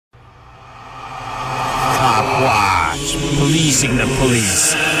COPWATCH, policing the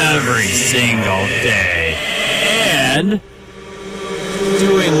police every single day. And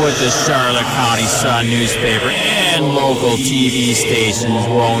doing what the Charlotte County Sun newspaper and local TV stations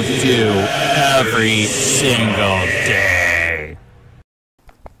won't do every single day.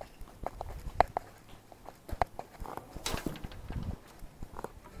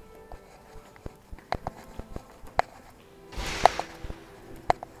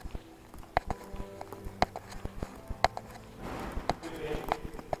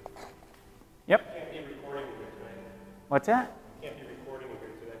 Yep. What's that?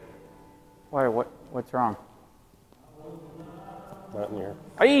 Why? What's wrong? Not in here.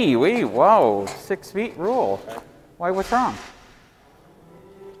 Hey, wait, whoa, 6 feet rule. Okay. Why? What's wrong?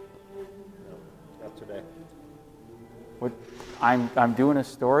 Not today. What? I'm doing a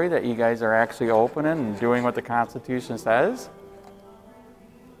story that you guys are actually opening and doing what the Constitution says.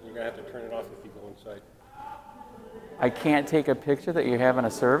 You're gonna have to turn it off if you go inside. I can't take a picture that you're having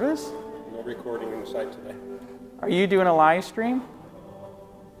a service. No recording inside today. Are you doing a live stream?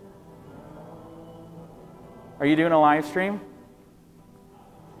 Are you doing a live stream?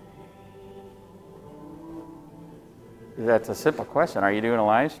 That's a simple question. Are you doing a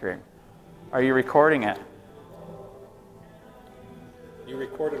live stream? Are you recording it? You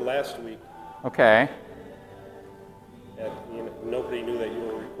recorded last week, Okay. and nobody knew that you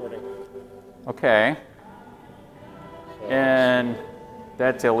were recording. Okay. So And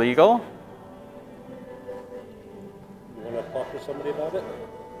that's illegal? you want to talk to somebody about it?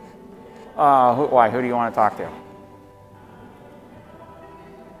 Why? Who do you want to talk to?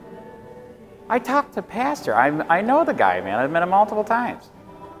 I talked to Pastor. I know the guy, man. I've met him multiple times.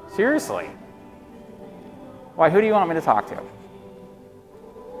 Seriously. Why? Who do you want me to talk to?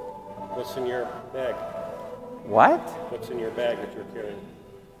 What's in your bag? What? What's in your bag that you're carrying?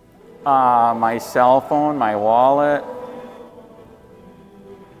 My cell phone, my wallet.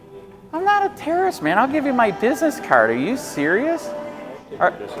 I'm not a terrorist, man. I'll give you my business card. Are you serious? Take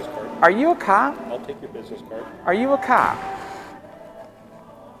your business card. Are you a cop? I'll take your business card. Are you a cop?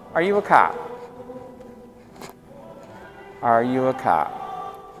 Are you a cop? Are you a cop?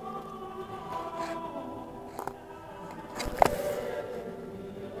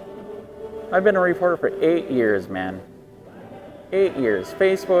 I've been a reporter for 8 years, man. 8 years.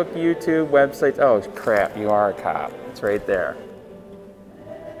 Facebook, YouTube, websites. Oh, crap, you are a cop. It's right there.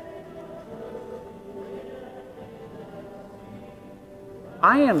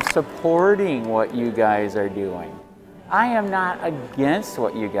 I am supporting what you guys are doing. I am not against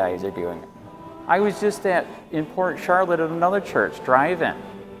what you guys are doing. I was just in Port Charlotte at another church, drive-in.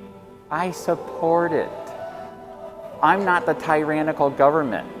 I support it. I'm not the tyrannical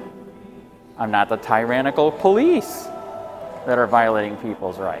government. I'm not the tyrannical police that are violating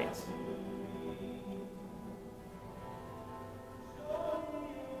people's rights.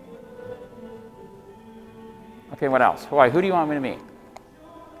 Okay, what else? Why? Who do you want me to meet?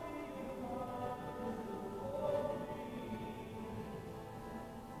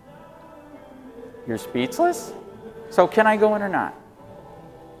 You're speechless? So can I go in or not?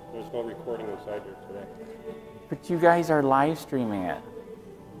 There's no recording inside here today. But you guys are live streaming it.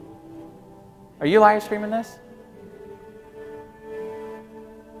 Are you live streaming this?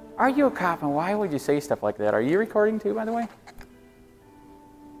 Are you a cop, and why would you say stuff like that? Are you recording too, by the way?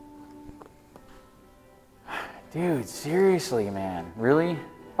 Dude, seriously, man, really?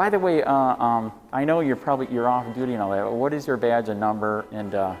 By the way, I know you're off duty and all that, but what is your badge and number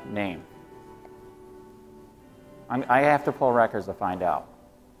and name? I have to pull records to find out.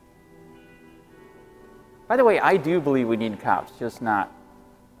 By the way, I do believe we need cops, just not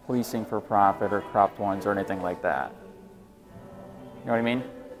policing for profit or corrupt ones or anything like that. You know what I mean?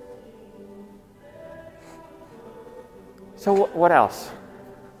 So what else?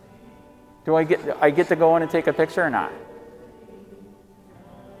 Do I get to go in and take a picture or not?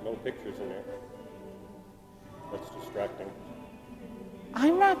 No pictures in there. That's distracting.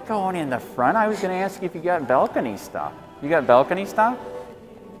 I'm not going in the front. I was going to ask you if you got balcony stuff. You got balcony stuff?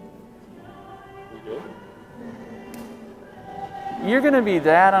 We do? You're going to be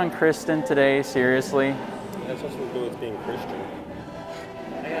that unchristian today, seriously? It has nothing to do with being Christian.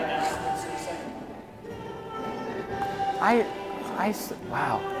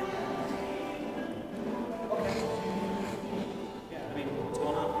 Wow.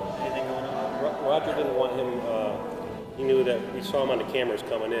 Roger didn't want him, he knew that we saw him on the cameras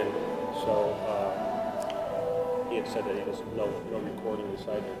coming in, so he had said that he doesn't no recording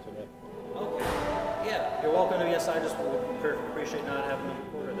inside here today. Okay. Yeah, you're welcome to be inside. Just would appreciate not having the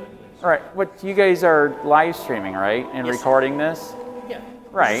recorder there, please. All right, but you guys are live streaming, right? And Yes, recording this? Yeah.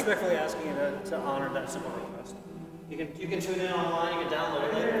 Right. Respectfully asking you to honor that simple request. You can tune in online. You can download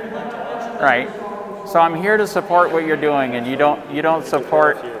it later if you'd like to watch it. Right. So I'm here to support what you're doing, and you don't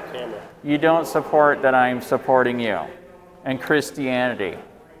support that I'm supporting you and Christianity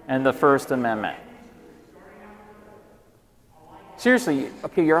and the First Amendment. Seriously,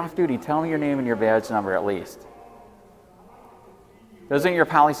 okay, you're off duty. Tell me your name and your badge number at least. Doesn't your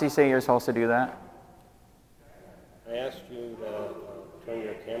policy say you're supposed to do that? I asked you to turn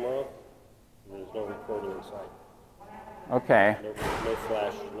your camera off, and there's no recording inside. Okay. No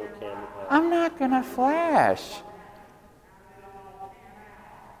flash, no camera. I'm not gonna flash.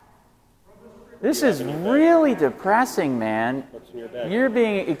 This is really depressing, man. What's in your bag? You're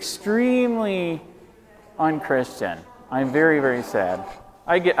being extremely unchristian. I'm very, very sad.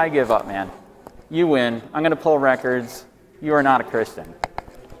 I give up, man. You win. I'm gonna pull records. You are not a Christian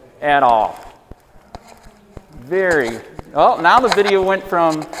at all. Oh, now the video went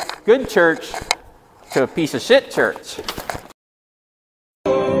from good church to a piece of shit church.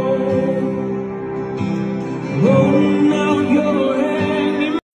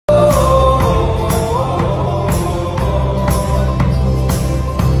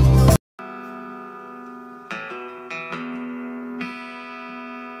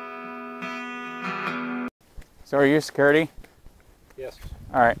 So are you security? Yes.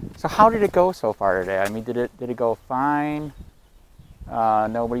 All right. So how did it go so far today? I mean, did it go fine?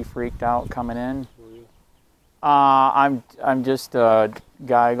 Nobody freaked out coming in? Who are you? I'm just a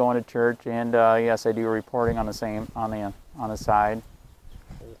guy going to church, and yes, I do reporting on the side.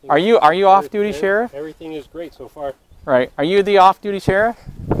 Are you off duty sheriff? Everything is great so far. Right. Are you the off duty sheriff?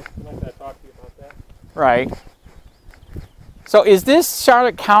 I'd like to talk to you about that. Right. So is this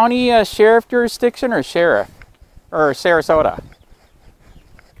Charlotte County sheriff jurisdiction or sheriff? Or Sarasota?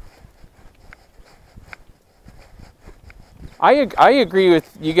 I agree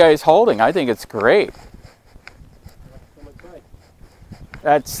with you guys holding. I think it's great.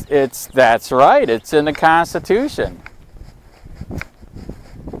 That's right. It's in the Constitution.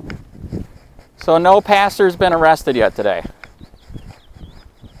 So no pastor's been arrested yet today.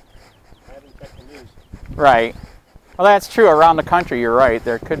 I haven't checked the news. Right. Well, that's true around the country. You're right.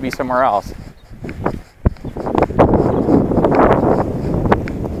 There could be somewhere else.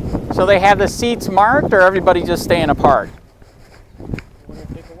 So they have the seats marked, or everybody just staying apart? Want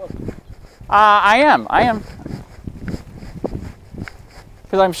to take a look? I am.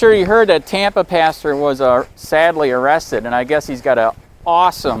 Because I'm sure you heard that Tampa pastor was sadly arrested, and I guess he's got an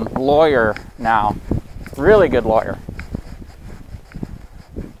awesome lawyer now. Really good lawyer.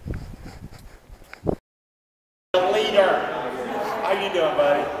 Leader. How you doing,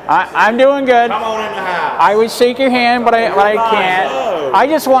 buddy? I'm doing good. Come on in the house. I would shake your hand, but I can't. I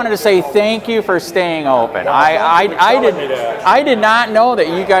just wanted to say thank you for staying open. I did not know that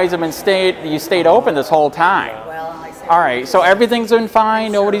you guys have been stayed open this whole time. All right, so everything's been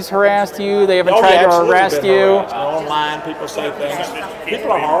fine. Nobody's harassed you. They haven't tried to arrest you. Online, people say things.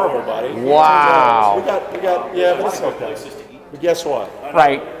 People are horrible, buddy. Wow. We got. Yeah, but it's okay. But guess what?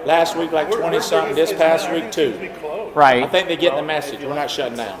 Right. Last week, like 20-something. This past week, too. I Right. think they're getting the message. We're not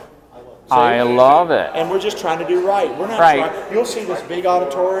shutting down. See? I love it. And we're just trying to do right. We're not Right. trying. You'll see this big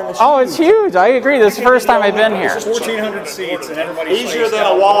auditorium. Oh, it's huge. I agree. This is the first time I've been here. 1,400 seats and everybody's Easier spaced than a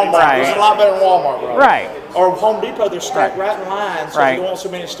out. Walmart. Right. It's a lot better than Walmart, bro. Right. Or Home Depot, they're stacked right in line, so Right. you don't want so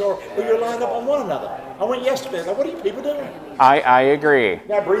many stores. But you're lined up on one another. I went yesterday. Like, what are you people doing? I agree. You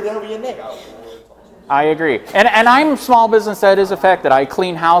gotta breathe in over your neck. I agree. And I'm small business that is affected. I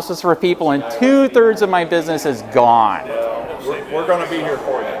clean houses for people, and 2/3 of my business is gone. We're gonna be here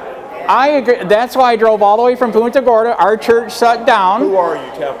for you. I agree. That's why I drove all the way from Punta Gorda. Our church shut down. Who are you?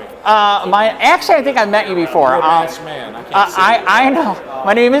 Tell me. Actually, I think I've met you before. You're a nice man. I can't see you. I know.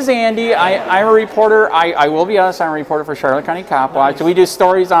 My name is Andy. I'm a reporter. I will be honest. I'm a reporter for Charlotte County COPWATCH. We do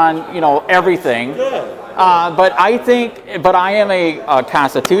stories on everything. Good. But I am a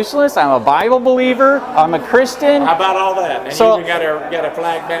constitutionalist. I'm a Bible believer. I'm a Christian. How about all that? And So- you even got a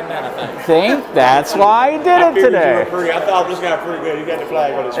flag bandana thing. That's why I did I it figured you today. were pretty. I thought this guy pretty good. You got the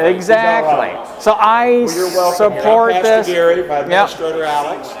flag on his face. Exactly. He's all right. So I Well, you're welcome here. support I'm Pastor this. Gary, my administrator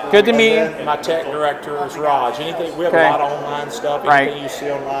Alex. Good to meet you. And then my tech director is Raj. Anything we have Okay. a lot of online stuff. Right. Anything you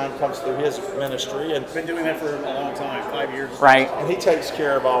see online comes through his ministry, and Been doing that for a long time, 5 years. Right. he takes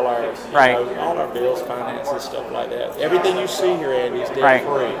care of all our Right. all our bills, finances, stuff like that. Everything you see here, Andy, is debt Right.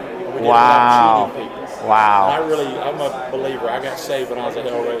 free. We did Wow. without cheating people. Wow. I'm a believer. I got saved when I was a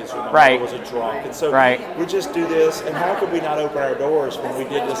hellraiser. My Right. mother was a drunk. And so Right. we just do this. And how could we not open our doors when we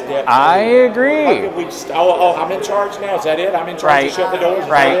did this debt? I How agree. could we I'm in charge now. Is that it? I'm in charge Right. to shut the doors? Is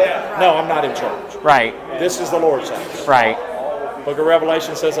Right. that it? No, I'm not in charge. Right. This is the Lord's house. Right. Book of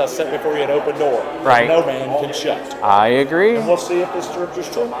Revelation says, I set before you an open door. Right. No man can shut. I agree. And we'll see if this church is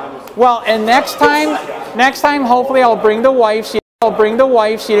true. Well, and next time, hopefully I'll bring the wife. She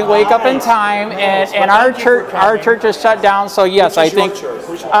didn't wake up in time, and our church is shut down. So yes, I think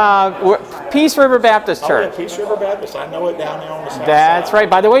Peace River Baptist Church. Oh, yeah, Peace River Baptist. I know it down there on the south That's side. right.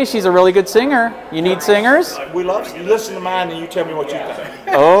 By the way, she's a really good singer. You need singers? We love you. Listen to mine, and you tell me what you think.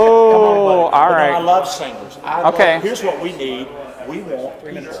 Oh, all But right. I love singers. Okay. Here's what we need. We want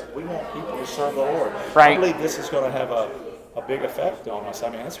people. We want people to serve the Lord. Right. I believe this is going to have a big effect on us. I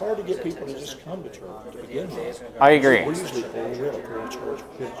mean, it's hard to get people to just come to church to begin with. I agree. We usually really cool church,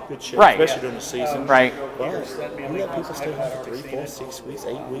 good shape, Right. especially during the season. Right. But we let people stay home for 3, 4, 6 weeks,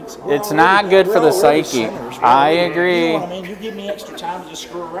 8 weeks. It's not good for the psyche. I agree. You know what I mean? You give me extra time to just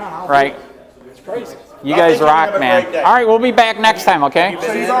screw around. I'll Right. do it. It's crazy. You guys rock, man. All right, we'll be back next time, okay?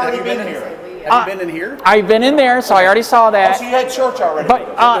 So you've already been here. Have you been in here? I've been in there, so I already saw So that. you had church already.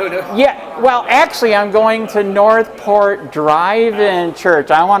 But yeah, well, actually, I'm going to Northport Drive-In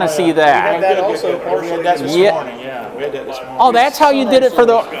Church. I want to see that. that also We had that this Yeah. morning, yeah. We had that this morning. Oh, that's how you did it for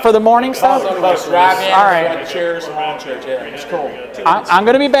the morning stuff. Bus drive-in. All right. We had chairs and round chairs. Yeah, it's cool. I'm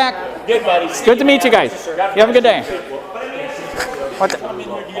going to be back. Good, buddy. Good to meet you guys. You have a good day. What? I mean,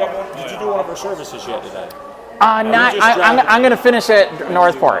 did you do one of our services yet today? Not. I'm going to finish at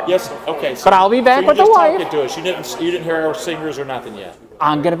Northport. Yes. Okay. So, But I'll be back so with you're the just wife. talking to us. You didn't hear our singers or nothing yet.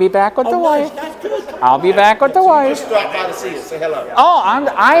 I'm going to be back with the wife. That's good. I'll be back with the wife. Just stop by to see us. Say hello. Oh,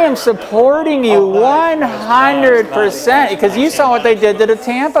 I am supporting you 100% because you saw what they did to the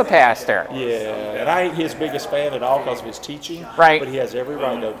Tampa pastor. Yeah, and I ain't his biggest fan at all because of his teaching. Right. But he has every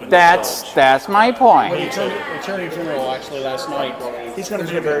right to open his church. That's my point. Attorney General actually last night. He's going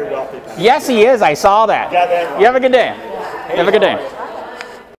to be a very wealthy pastor. Yes, he is. I saw that. You have a good day. You have a good day.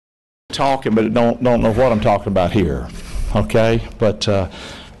 Talking, but don't know what I'm talking about here, okay? But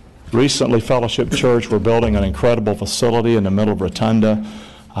recently, Fellowship Church, we're building an incredible facility in the middle of Rotunda.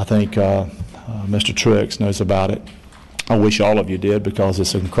 I think Mr. Truex knows about it. I wish all of you did because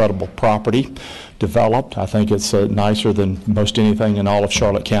it's an incredible property developed. I think it's nicer than most anything in all of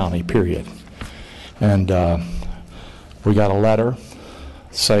Charlotte County, period. And we got a letter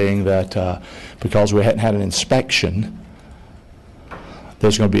saying that because we hadn't had an inspection,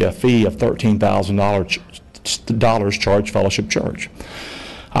 there's going to be a fee of $13,000 charged Fellowship Church.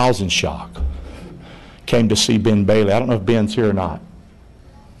 I was in shock. Came to see Ben Bailey. I don't know if Ben's here or not.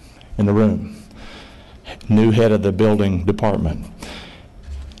 In the room. New head of the building department.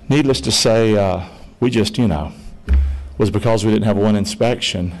 Needless to say, we just, was because we didn't have one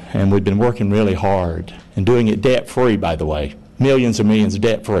inspection, and we'd been working really hard and doing it debt-free, by the way. Millions and millions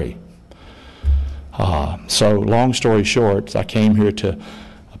debt-free. So long story short, I came here to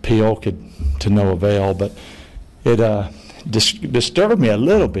appeal, to no avail, but it disturbed me a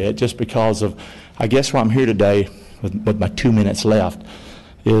little bit just because of, I guess why I'm here today with my 2 minutes left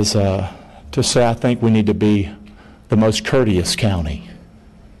is to say I think we need to be the most courteous county.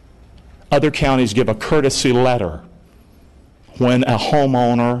 Other counties give a courtesy letter when a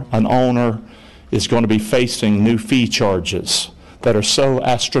homeowner, an owner, is going to be facing new fee charges that are so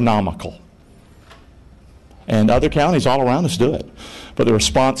astronomical. And other counties all around us do it. But the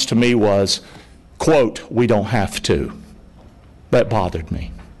response to me was, quote, we don't have to. That bothered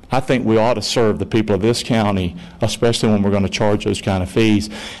me. I think we ought to serve the people of this county, especially when we're going to charge those kind of fees.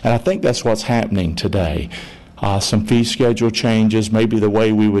 And I think that's what's happening today. Some fee schedule changes, maybe the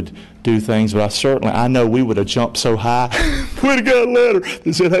way we would do things, but I know we would have jumped so high. We'd have got a letter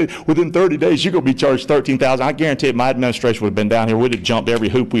that said, hey, within 30 days you're going to be charged $13,000. I guarantee if my administration would have been down here, we'd have jumped every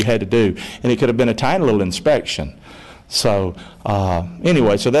hoop we had to do. And it could have been a tiny little inspection. So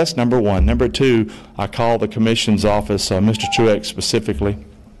anyway, so that's number one. Number two, I called the commission's office, Mr. Truex specifically,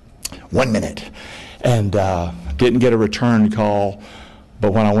 1 minute, and didn't get a return call.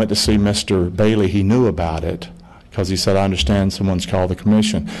 But when I went to see Mr. Bailey, he knew about it because he said, I understand someone's called the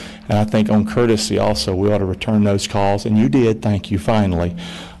commission. And I think on courtesy also, we ought to return those calls. And you did, thank you, finally.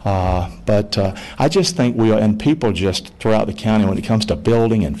 But I just think we are, and people just throughout the county, when it comes to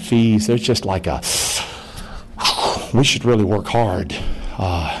building and fees, there's just like we should really work hard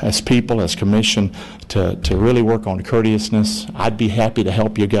as people, as commission, to really work on courteousness. I'd be happy to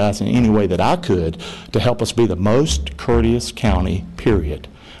help you guys in any way that I could to help us be the most courteous county, period,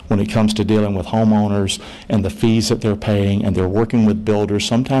 when it comes to dealing with homeowners and the fees that they're paying, and they're working with builders.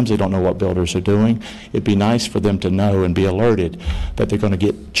 Sometimes they don't know what builders are doing. It'd be nice for them to know and be alerted that they're going to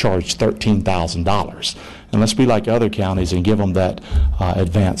get charged $13,000. And let's be like other counties and give them that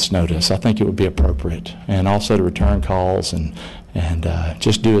advance notice. I think it would be appropriate. And also to return calls and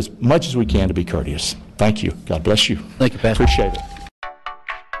just do as much as we can to be courteous. Thank you. God bless you. Thank you, Pastor. Appreciate it.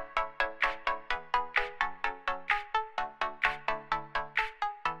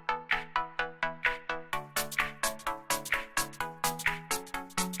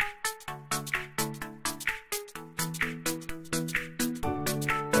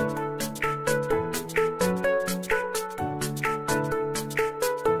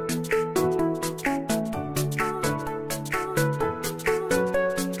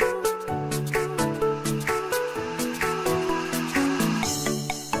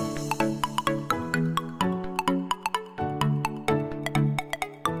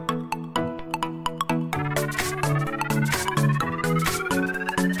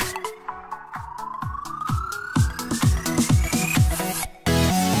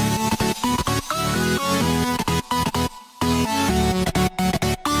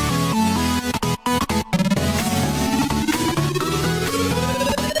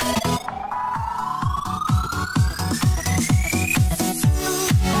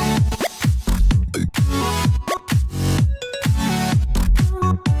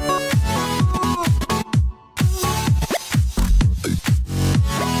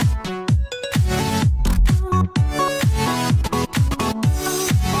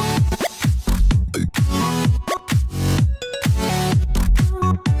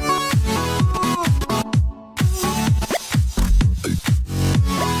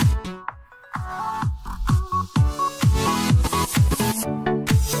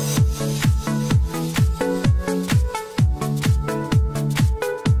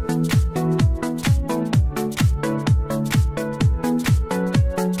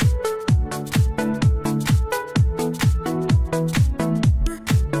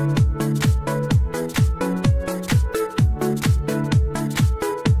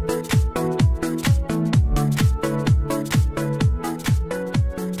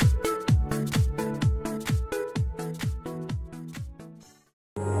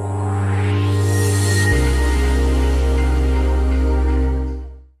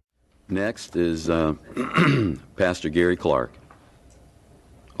 Next is Pastor Gary Clark,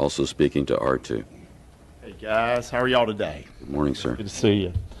 also speaking to R2. Hey guys, how are y'all today? Good morning, sir. Good to see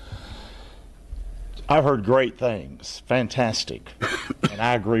you. I've heard great things, fantastic, and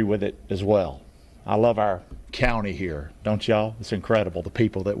I agree with it as well. I love our county here, don't y'all? It's incredible, the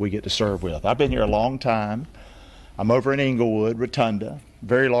people that we get to serve with. I've been here a long time. I'm over in Englewood, Rotunda,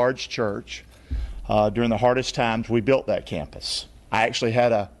 very large church. During the hardest times, we built that campus. I actually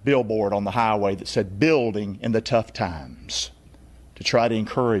had a billboard on the highway that said, "Building in the tough times," to try to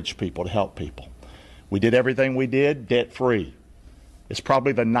encourage people, to help people. We did everything we did debt-free. It's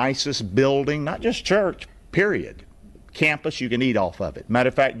probably the nicest building, not just church, period. Campus, you can eat off of it. Matter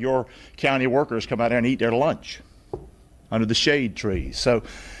of fact, your county workers come out there and eat their lunch under the shade trees. So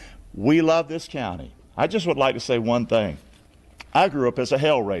we love this county. I just would like to say one thing. I grew up as a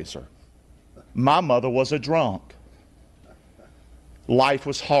hellraiser. My mother was a drunk. Life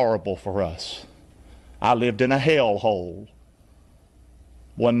was horrible for us. I lived in a hellhole.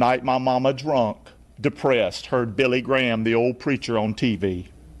 One night my mama, drunk, depressed, heard Billy Graham, the old preacher, on TV.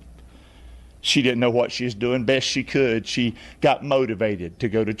 She didn't know what she was doing. Best she could, she got motivated to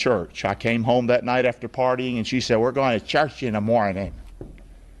go to church. I came home that night after partying, and she said, "We're going to church in the morning."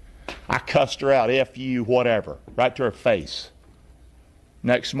 I cussed her out, "F you, whatever," right to her face.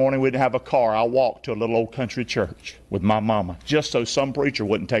 Next morning, we didn't have a car. I walked to a little old country church with my mama, just so some preacher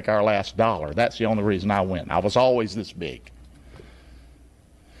wouldn't take our last dollar. That's the only reason I went. I was always this big.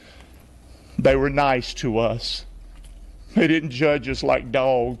 They were nice to us. They didn't judge us like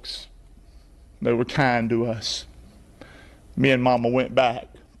dogs. They were kind to us. Me and Mama went back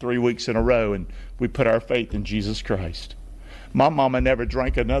 3 weeks in a row, and we put our faith in Jesus Christ. My mama never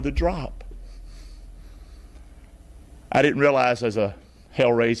drank another drop. I didn't realize as a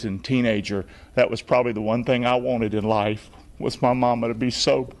hell-raising teenager that was probably the one thing I wanted in life, was my mama to be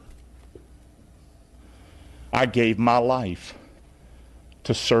sober. I gave my life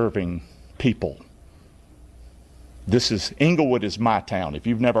to serving people. Englewood is my town. If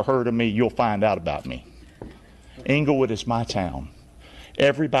you've never heard of me, you'll find out about me. Englewood is my town.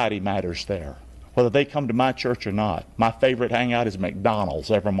 Everybody matters there, whether they come to my church or not. My favorite hangout is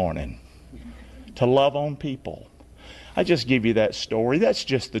McDonald's every morning. To love on people. I just give you that story. That's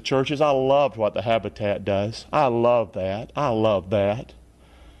just the churches. I loved what the Habitat does. I love that. I love that.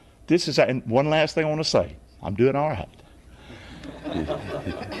 And one last thing I want to say. I'm doing all right.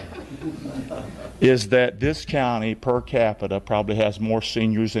 Is that this county per capita probably has more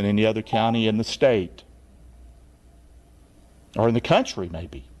seniors than any other county in the state. Or in the country,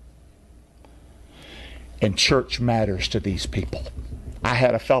 maybe. And church matters to these people. I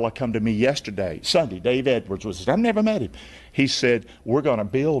had a fella come to me Sunday, Dave Edwards was, I've never met him. He said, "We're going to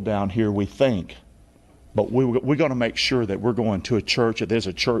build down here, we think, but we're going to make sure that we're going to a church, that there's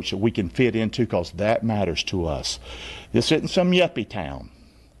a church that we can fit into, because that matters to us. This isn't some yuppie town.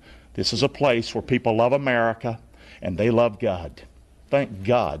 This is a place where people love America and they love God." Thank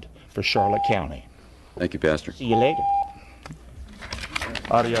God for Charlotte County. Thank you, Pastor. See you later.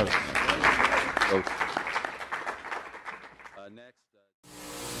 Adios.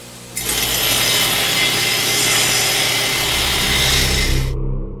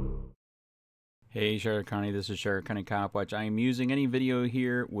 Hey Charlotte County, this is Charlotte County COPWATCH. I am using any video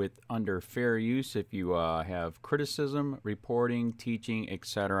here under fair use if you have criticism, reporting, teaching,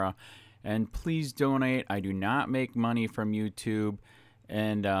 etc. And please donate. I do not make money from YouTube,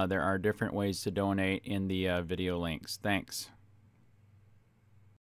 and there are different ways to donate in the video links. Thanks.